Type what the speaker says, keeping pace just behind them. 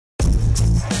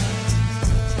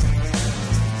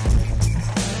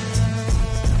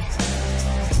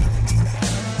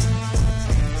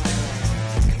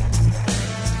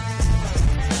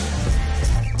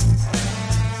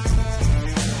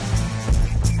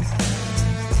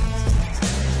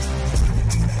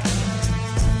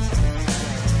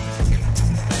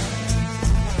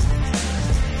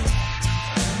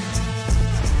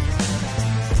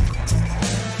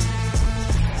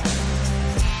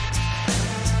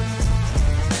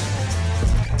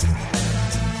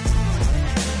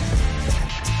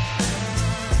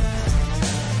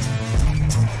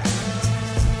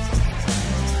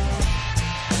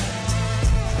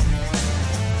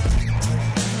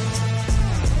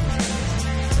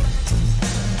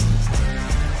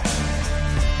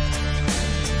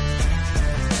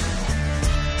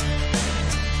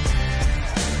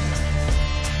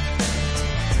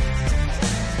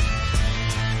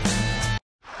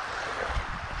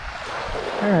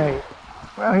Alright,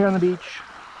 we're out here on the beach.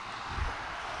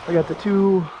 I got the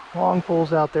two long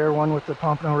poles out there, one with the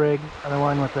Pompano rig, other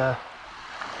one with the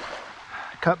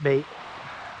cut bait.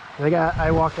 I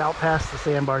walked out past the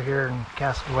sandbar here and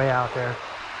cast way out there.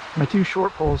 My two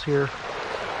short poles here,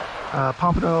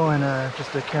 Pompano and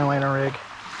just a Carolina rig.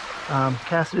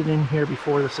 Casted it in here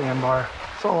before the sandbar.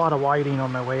 Saw a lot of whiting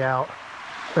on my way out.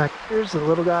 In fact, here's the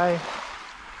little guy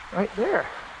right there,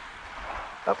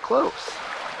 up close.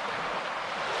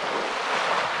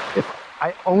 If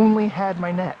I only had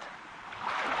my net.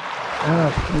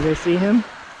 Can you guys see him?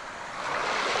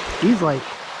 He's like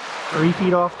 3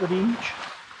 feet off the beach.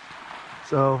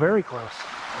 So very close.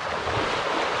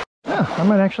 Yeah, I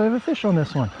might actually have a fish on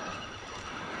this one.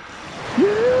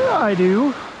 Yeah, I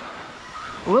do.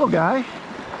 A little guy.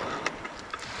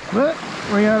 But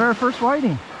we got our first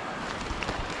whiting.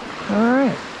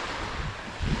 Alright.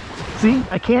 See,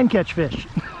 I can catch fish.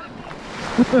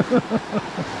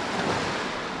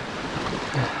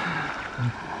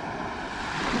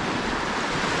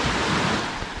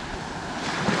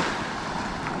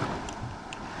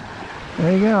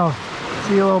 There you go.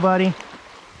 See you, little buddy.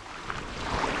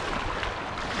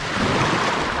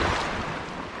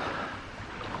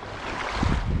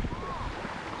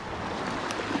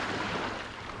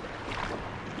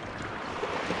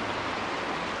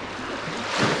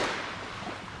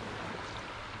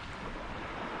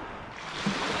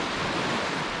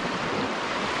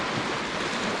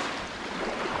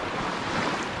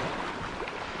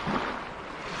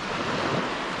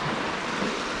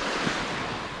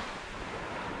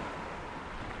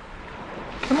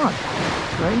 Come on,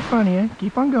 it's right in front of you.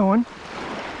 Keep on going.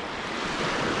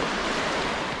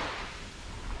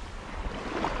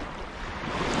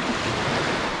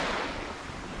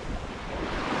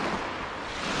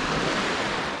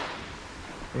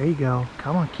 There you go.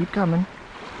 Come on, keep coming.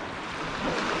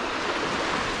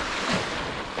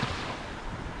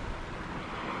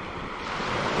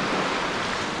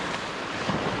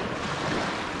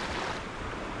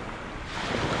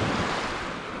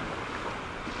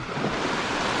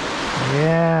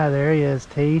 Yeah, there he is.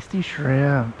 Tasty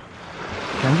shrimp.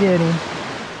 Come get him.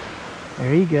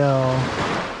 There you go.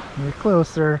 You're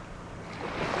closer.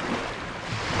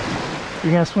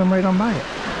 You're gonna swim right on by it.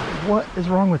 What is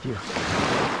wrong with you?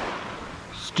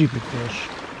 Stupid fish.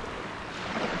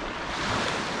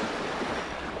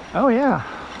 Oh yeah.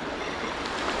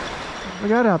 We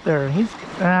got out there.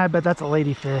 I bet that's a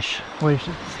ladyfish. Wait,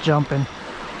 it's jumping.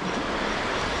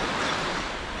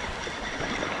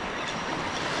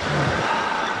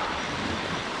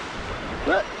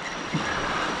 But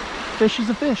fish is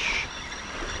a fish.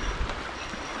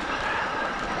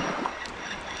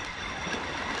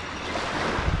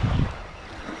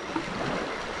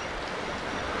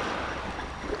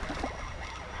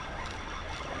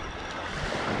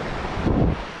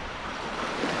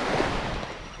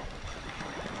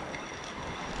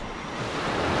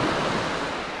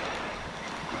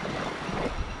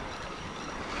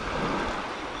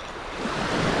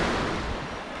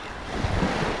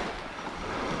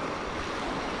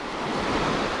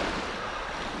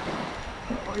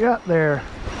 We got there.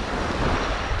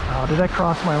 Oh, did I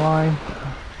cross my line?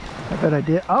 I bet I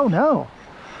did. Oh no!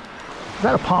 Is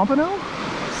that a Pompano?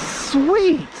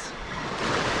 Sweet!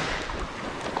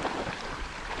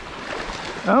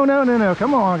 Oh no, no, no.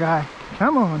 Come on, guy.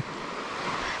 Come on.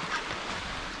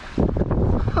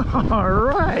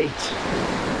 Alright.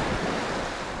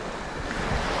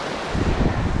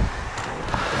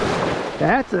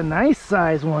 That's a nice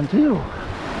size one too.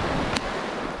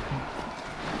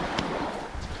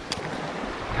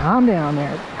 Calm down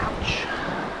there. Ouch.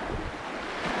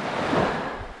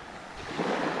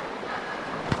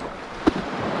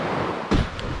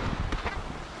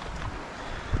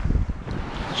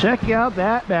 Check out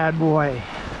that bad boy.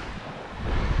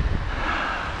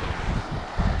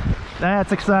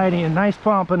 That's exciting. A nice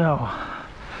Pompano.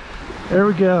 There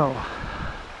we go.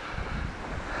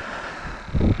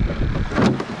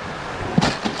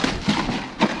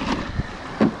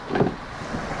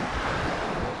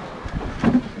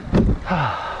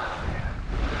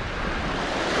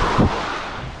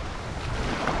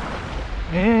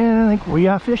 And I think we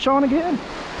got fish on again.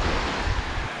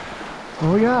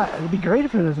 What we got? It'd be great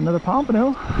if it was another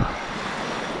Pompano.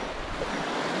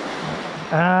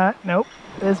 Nope.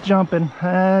 It's jumping.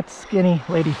 That's skinny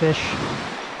ladyfish.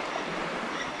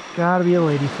 Gotta be a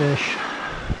ladyfish.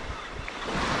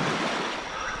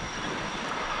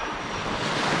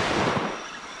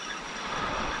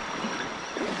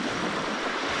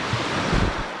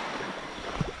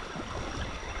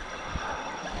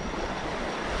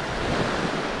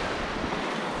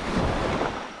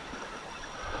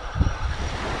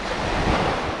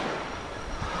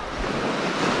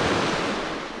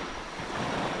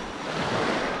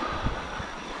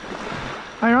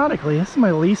 Ironically, this is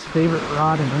my least favorite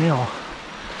rod and reel.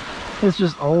 It's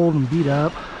just old and beat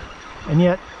up, and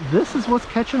yet this is what's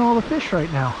catching all the fish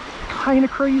right now. Kind of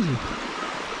crazy.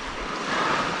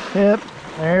 Yep,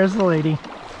 there's the lady.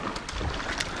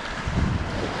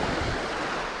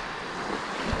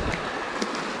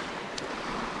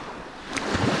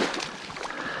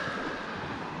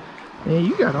 Hey,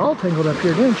 you got all tangled up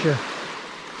here, didn't you?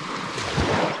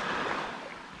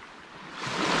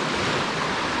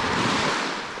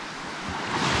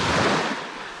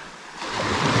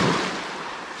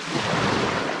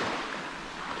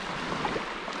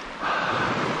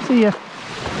 See ya.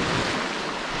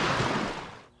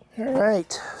 All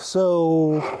right,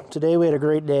 so today we had a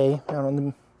great day out on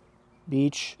the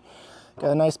beach.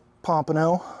 Got a nice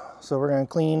pompano, so we're gonna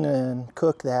clean and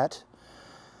cook that.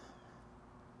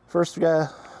 First we got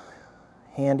a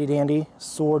handy dandy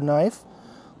sword knife.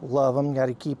 Love them, got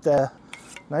to keep the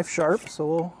knife sharp, so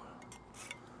we'll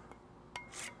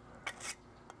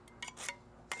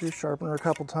do sharpener a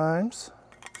couple times.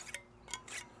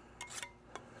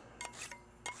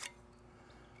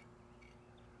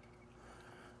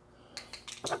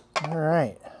 All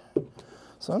right,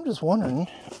 so I'm just wondering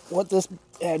what this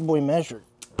bad boy measured.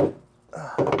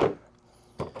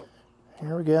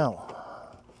 Here we go.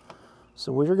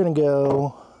 So we're going to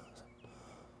go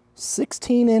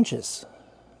 16 inches.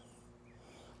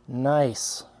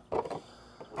 Nice. All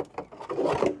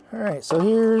right, so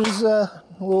here's a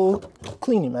little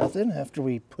cleaning method after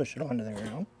we push it onto the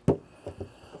ground.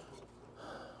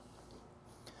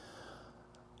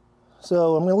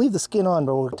 So I'm going to leave the skin on,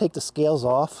 but we'll take the scales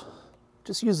off.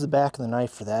 Just use the back of the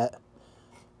knife for that.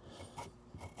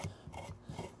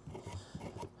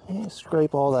 And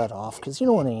scrape all that off, because you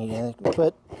don't want to eat anything,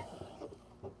 but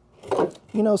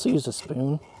you can also use a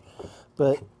spoon.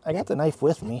 But I got the knife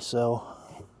with me, so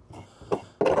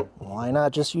why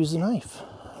not just use the knife?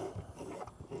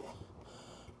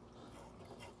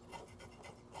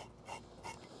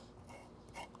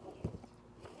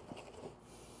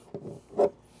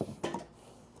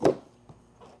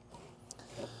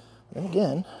 And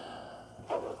again,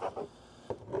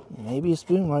 maybe a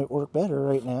spoon might work better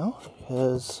right now,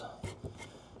 because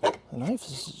the knife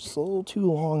is just a little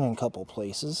too long in a couple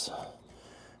places.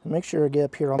 And make sure to get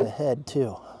up here on the head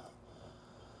too,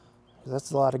 because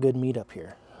that's a lot of good meat up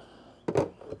here.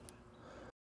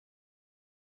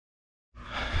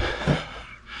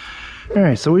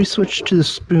 Alright, so we switched to the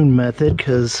spoon method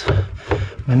because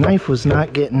my knife was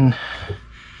not getting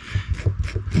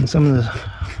in some of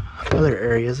the other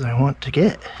areas I want to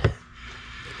get.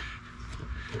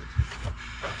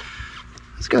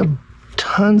 It's got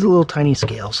tons of little tiny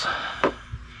scales.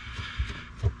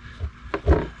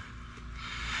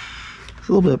 It's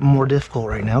a little bit more difficult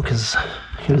right now because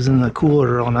he was in the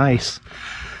cooler all nice.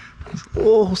 It's a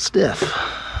little stiff,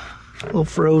 a little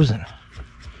frozen.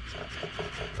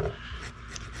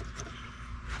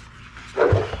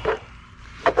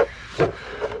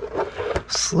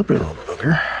 Slippery little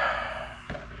booger.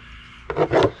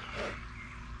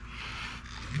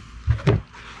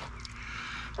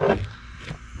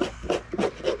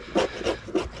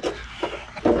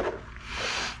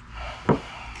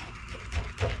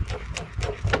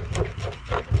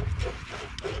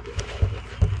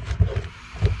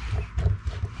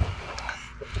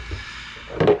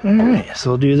 Alright,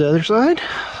 so we'll do the other side.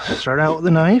 Start out with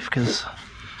the knife because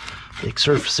big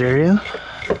surface area.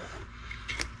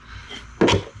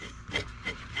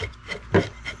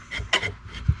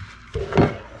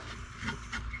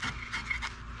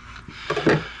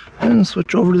 And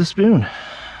switch over to the spoon.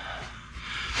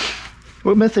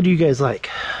 What method do you guys like?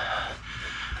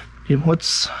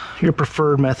 What's your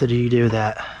preferred method do you do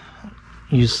that?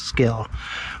 Use scale.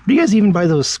 Do you guys even buy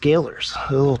those scalers?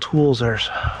 The little tools are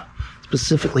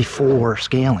specifically for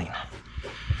scaling.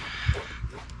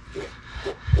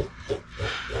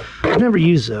 I've never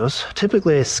used those.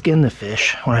 Typically I skin the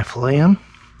fish when I fillet them.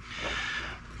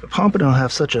 But Pompano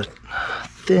have such a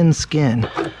thin skin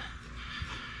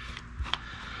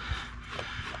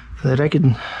that I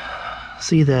can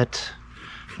see that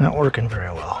not working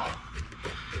very well.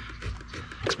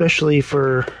 Especially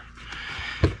for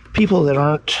people that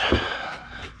aren't,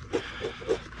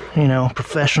 you know,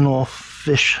 professional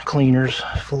fish cleaners,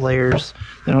 filleters.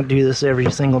 They don't do this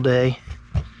every single day.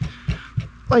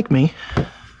 Like me,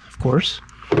 of course.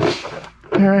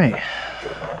 Alright.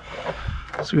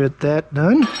 So we got that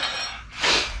done.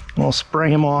 We'll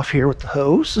spray him off here with the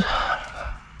hose.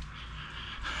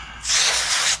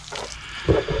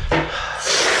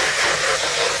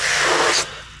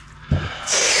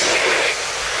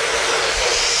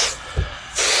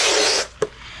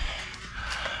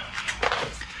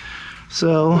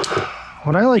 So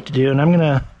what I like to do, and I'm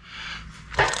gonna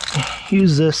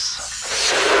use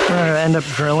this, I'm gonna end up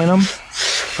grilling them,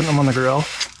 putting them on the grill.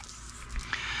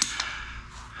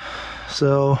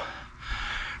 So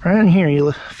right in here,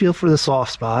 you feel for the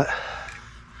soft spot,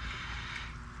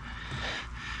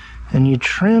 and you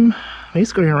trim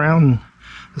basically around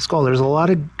the skull. There's a lot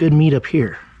of good meat up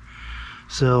here,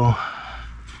 so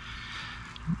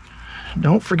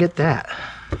don't forget that.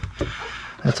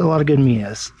 That's a lot of good meat.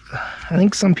 I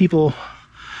think some people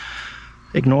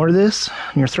ignore this,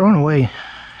 and you're throwing away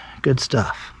good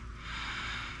stuff.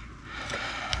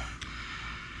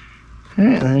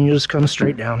 Alright, and then you just come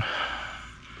straight down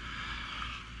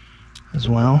as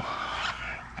well.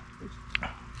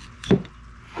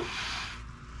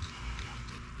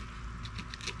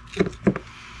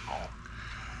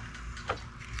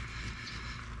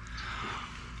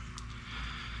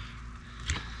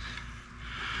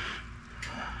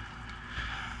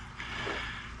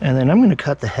 And then I'm going to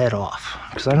cut the head off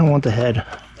because I don't want the head.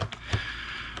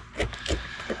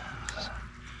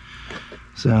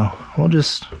 So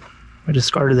I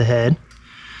discarded the head.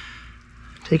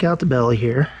 Take out the belly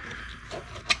here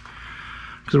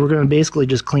because we're going to basically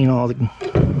just clean all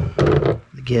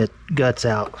the guts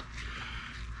out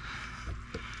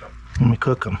when we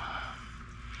cook them.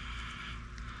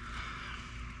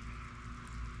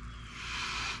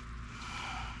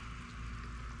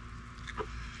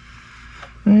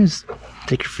 And just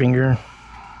take your finger,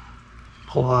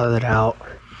 pull all of that out.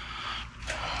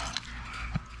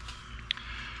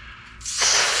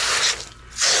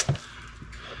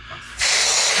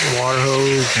 Water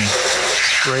hose and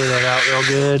spray that out real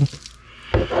good.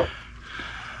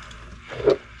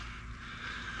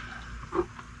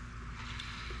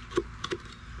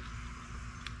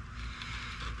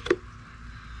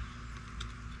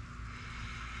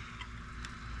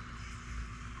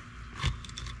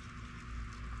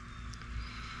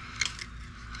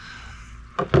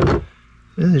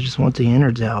 I just want the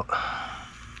innards out.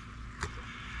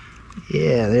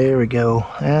 Yeah, there we go.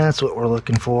 That's what we're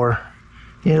looking for.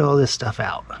 Get all this stuff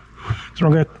out. So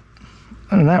we're gonna,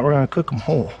 other than that, we're gonna cook them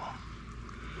whole.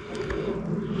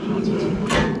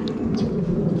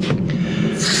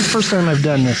 This is the first time I've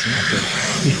done this method.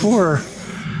 Before,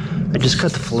 I just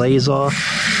cut the fillets off.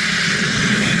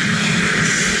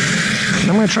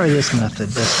 I'm gonna try this method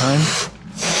this time.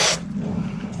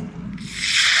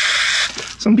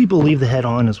 Some people leave the head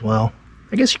on as well.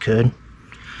 I guess you could.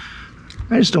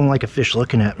 I just don't like a fish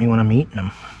looking at me when I'm eating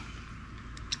them.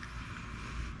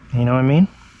 You know what I mean?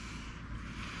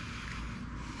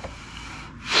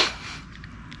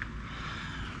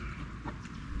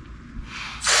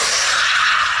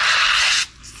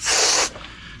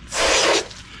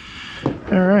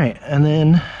 Alright, and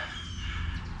then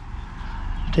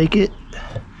take it.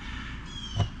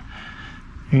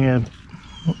 You're gonna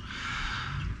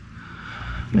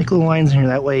make little lines in here,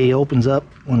 that way it opens up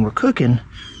when we're cooking.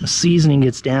 The seasoning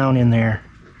gets down in there.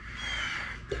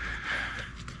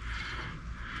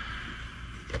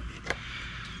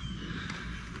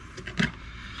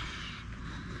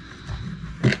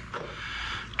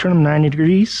 Turn them 90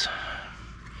 degrees.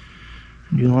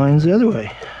 Do lines the other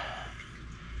way.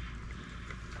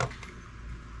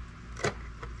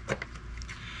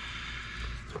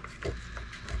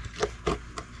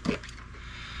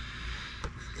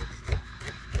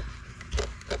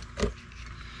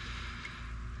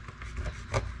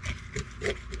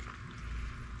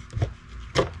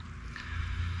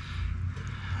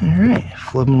 Alright,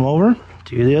 flip them over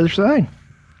to the other side.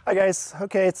 Hi guys,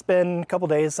 okay, it's been a couple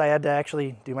days. I had to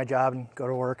actually do my job and go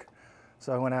to work.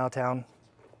 So I went out of town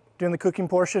doing the cooking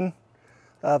portion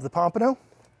of the Pompano.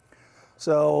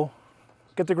 So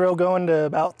get the grill going to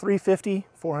about 350,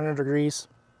 400 degrees.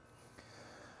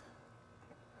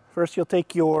 First you'll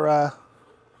take your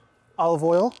olive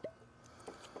oil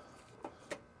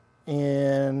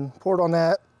and pour it on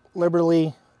that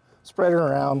liberally, spread it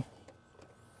around.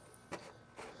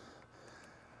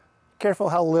 Careful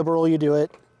how liberal you do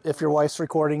it if your wife's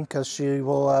recording, because she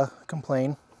will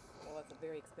complain. Well, that's a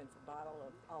very expensive bottle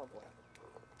of olive oil.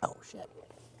 Oh shit.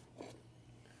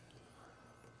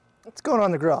 It's going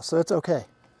on the grill, so it's okay.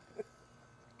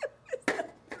 It's a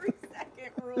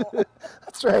 3-second rule.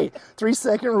 That's right,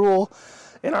 3-second rule.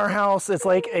 In our house, it's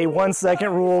like a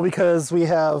 1-second rule because we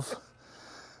have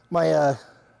my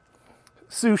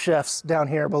sous chefs down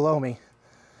here below me.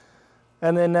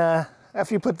 And then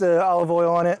after you put the olive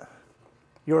oil on it,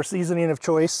 your seasoning of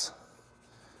choice.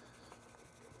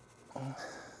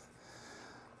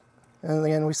 And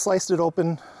again, we sliced it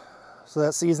open so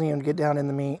that seasoning would get down in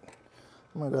the meat.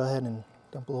 I'm gonna go ahead and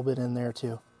dump a little bit in there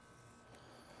too.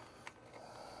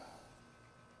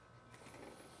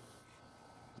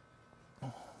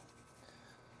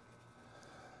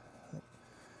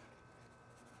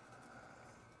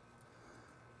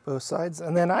 both sides.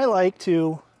 And then I like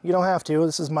to, you don't have to,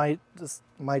 this is my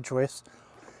choice.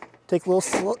 Take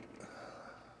little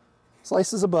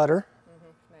slices of butter.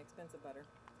 My expensive butter.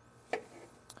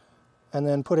 And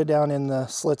then put it down in the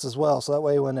slits as well. So that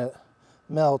way when it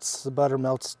melts, the butter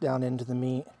melts down into the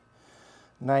meat.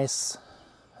 Nice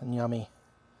and yummy.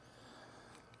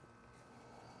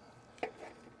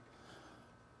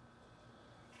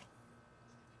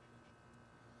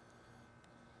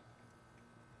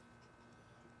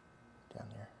 Down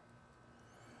there.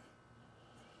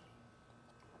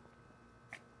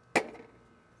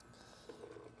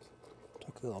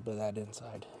 Take a little bit of that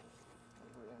inside.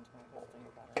 Ruined my whole thing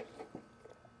of butter.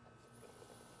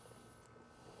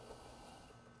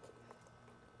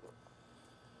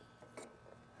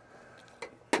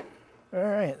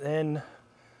 Alright, then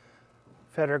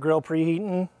we've had our grill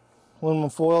preheating. Aluminum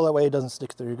foil, that way it doesn't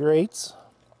stick through your grates.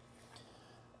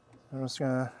 I'm just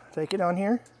going to take it on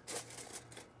here,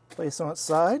 place it on its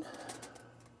side.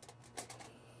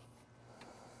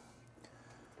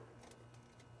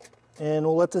 And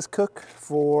we'll let this cook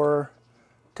for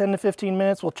 10 to 15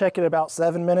 minutes. We'll check it about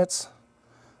 7 minutes,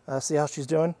 see how she's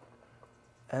doing.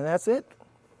 And that's it.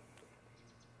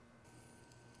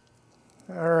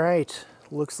 Alright,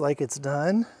 looks like it's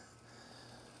done.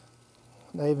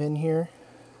 Dive in here,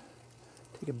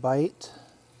 take a bite.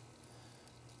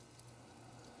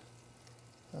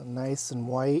 How nice and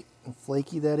white and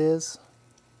flaky that is.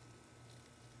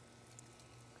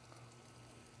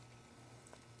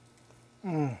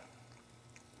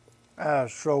 Ah,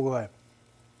 so good.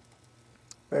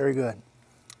 Very good.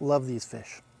 Love these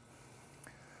fish.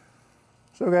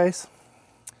 So guys,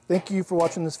 thank you for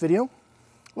watching this video.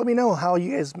 Let me know how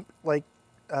you guys like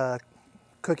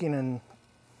cooking in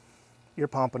your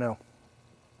pompano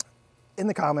in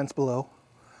the comments below.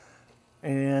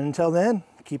 And until then,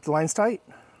 keep the lines tight.